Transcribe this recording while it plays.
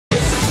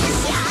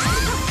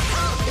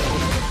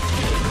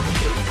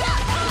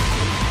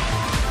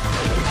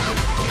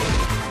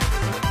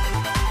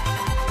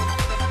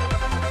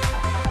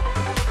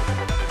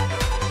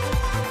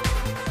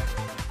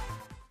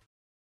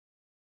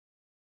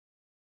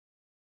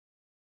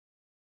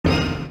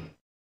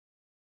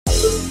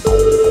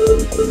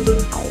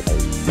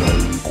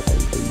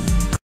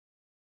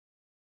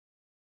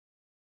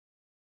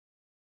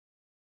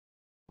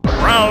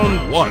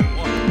one,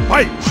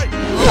 fight!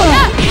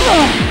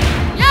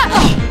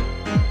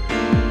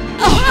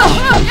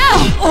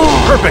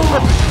 Perfect,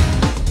 perfect!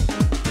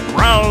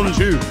 Round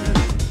two,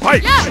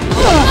 fight!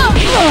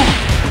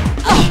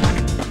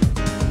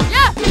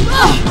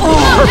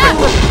 Perfect,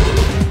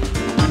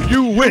 perfect!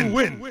 You win!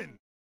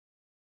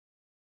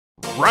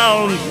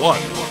 Round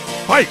one,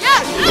 fight!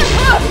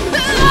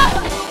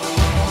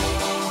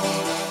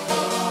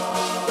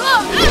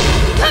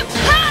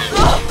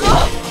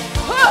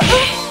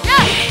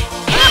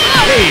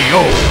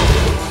 KO!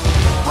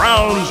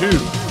 Round two,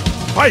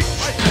 fight!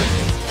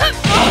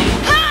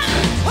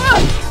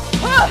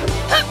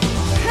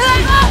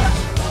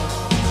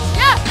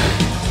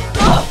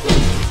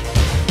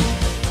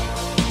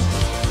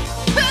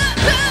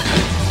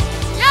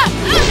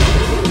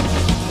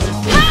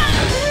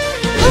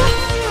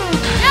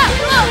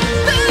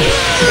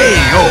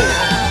 KO!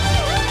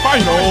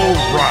 Final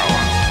round,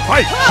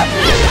 fight!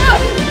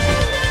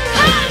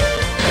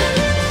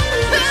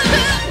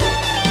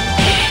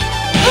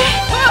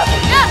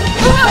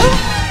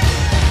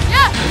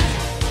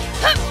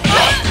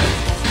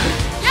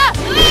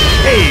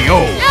 KO!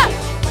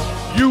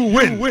 You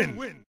win!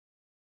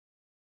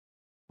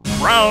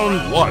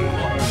 Round one,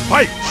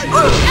 fight!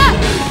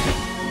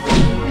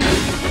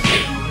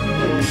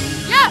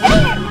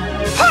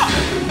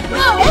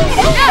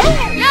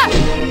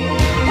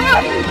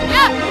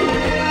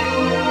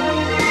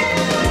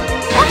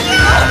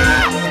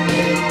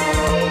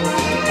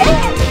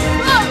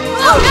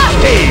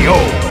 KO!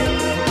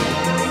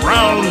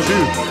 Round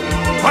two,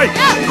 fight!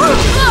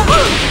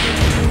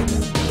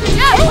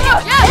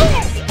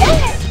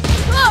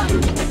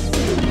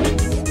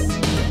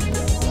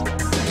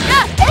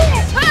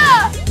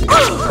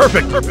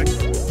 Perfect, perfect!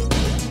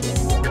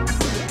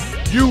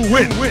 You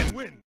win!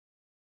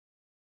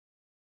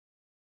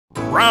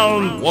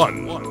 Round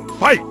one,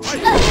 fight!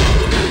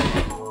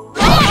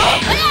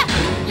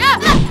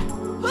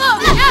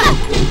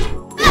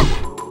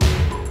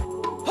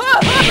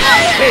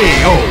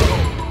 KO!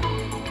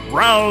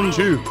 Round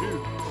two,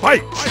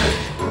 fight!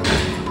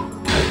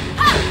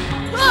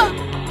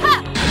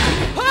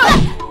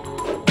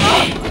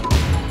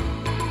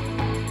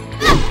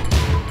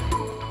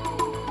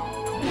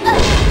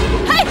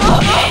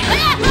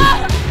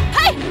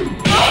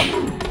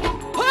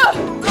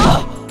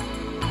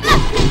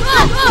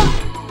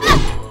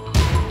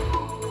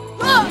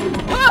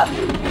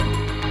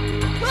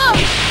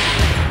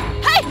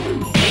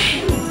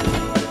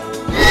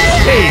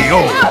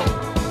 KO!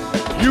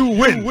 You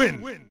win!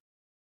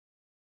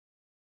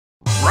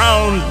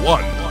 Round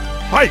one,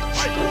 fight!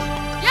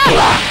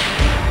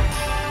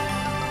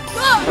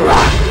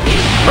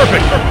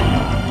 Perfect!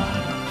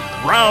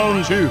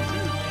 Round two,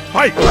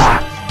 fight!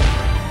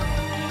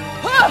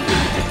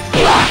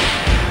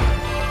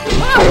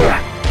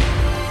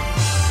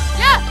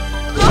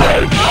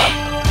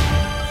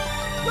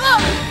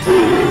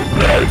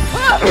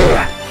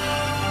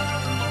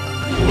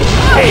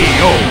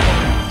 KO!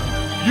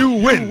 You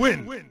win!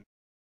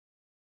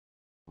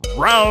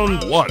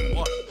 Round one,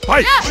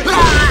 fight!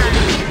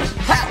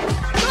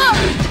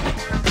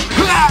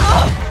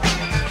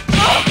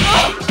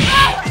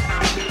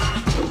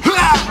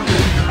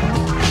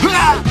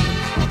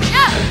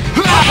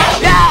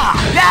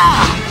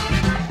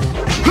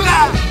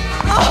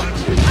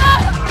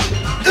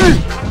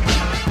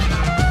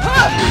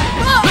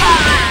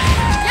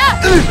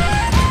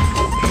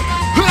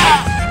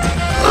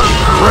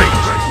 Great!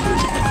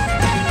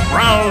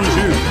 Round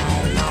two,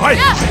 fight!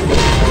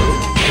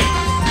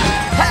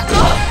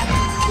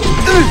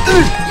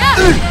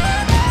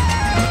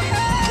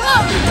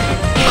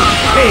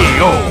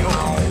 KO!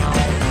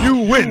 You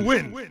win!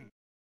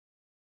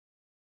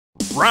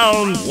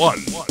 Round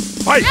one,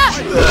 fight!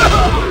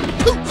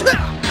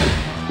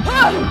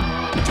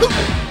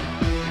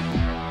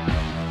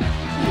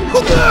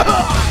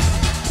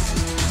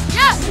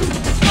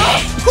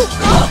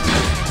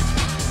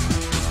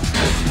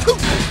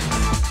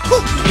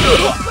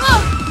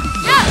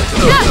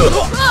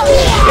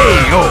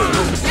 KO!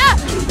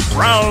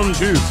 Round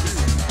two,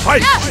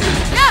 fight!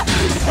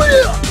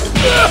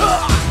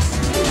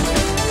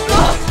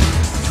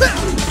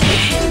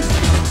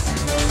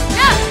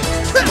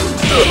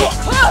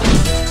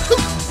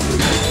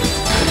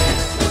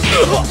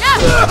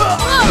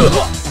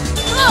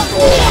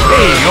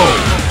 KO!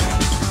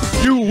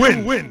 You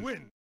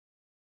win!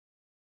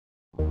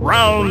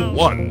 Round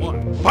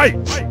one, fight!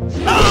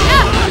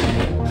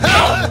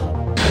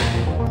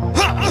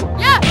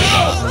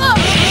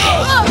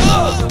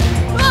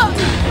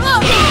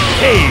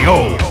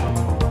 KO!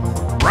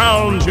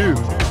 Round two,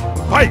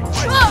 fight!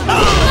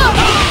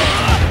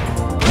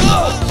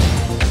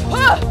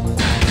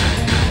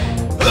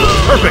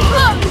 Perfect!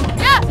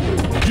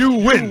 You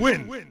win!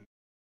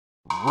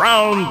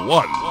 Round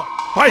one,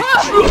 fight!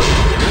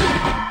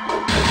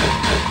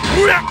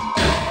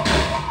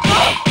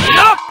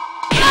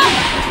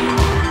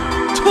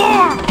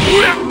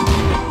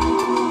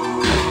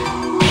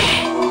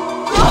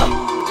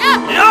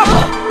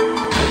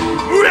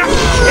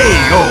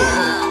 KO!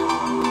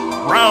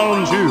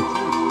 Round two,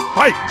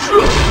 fight!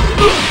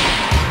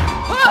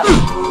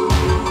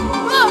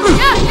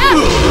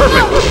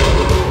 Perfect!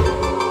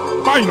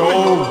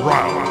 Final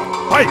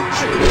round. Fight!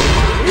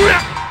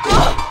 Yeah!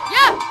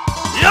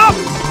 Yup!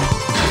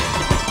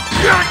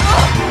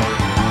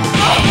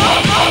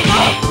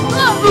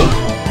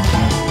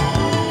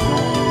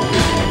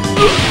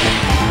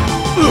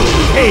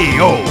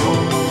 KO!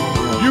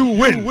 You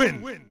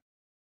win!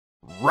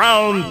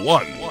 Round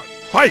 1.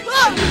 Fight!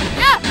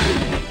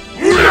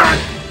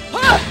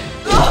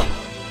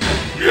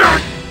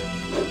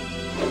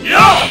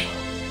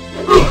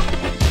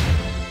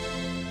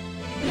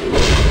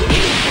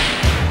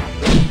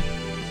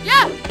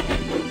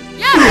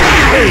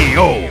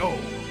 KO!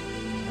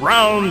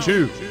 Round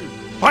 2.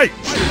 Fight!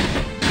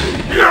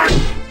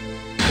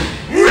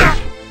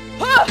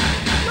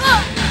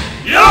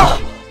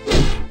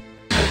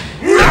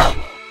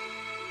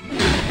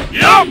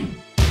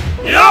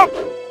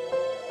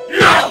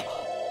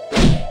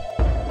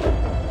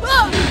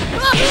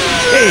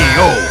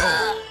 KO!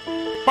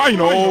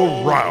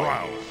 Final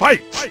round.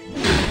 Fight!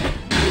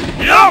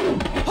 KO!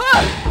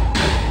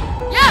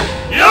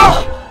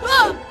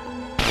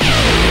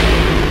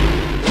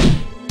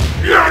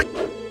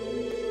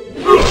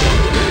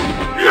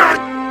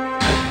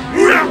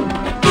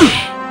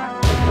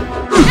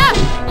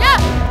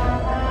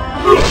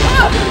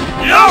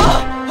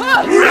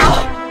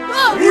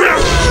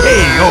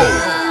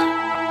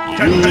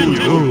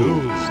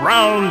 Continue.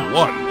 Round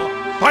 1.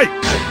 Fight!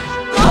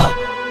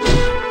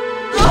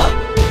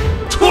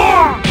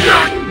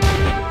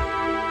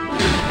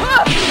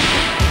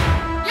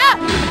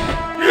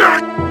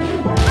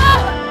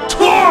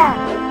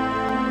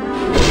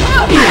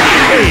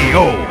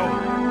 KO!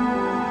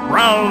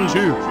 Round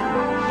 2.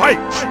 Fight!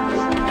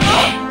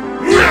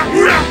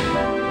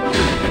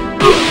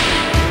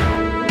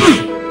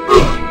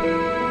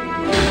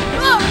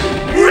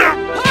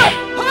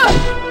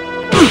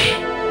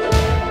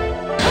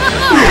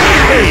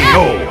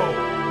 KO!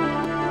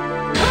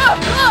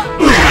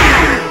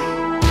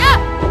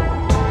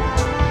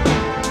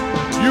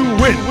 You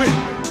win!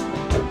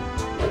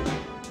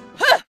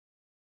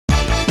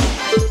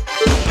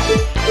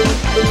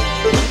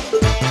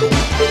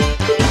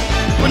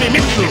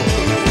 Kunimitsu!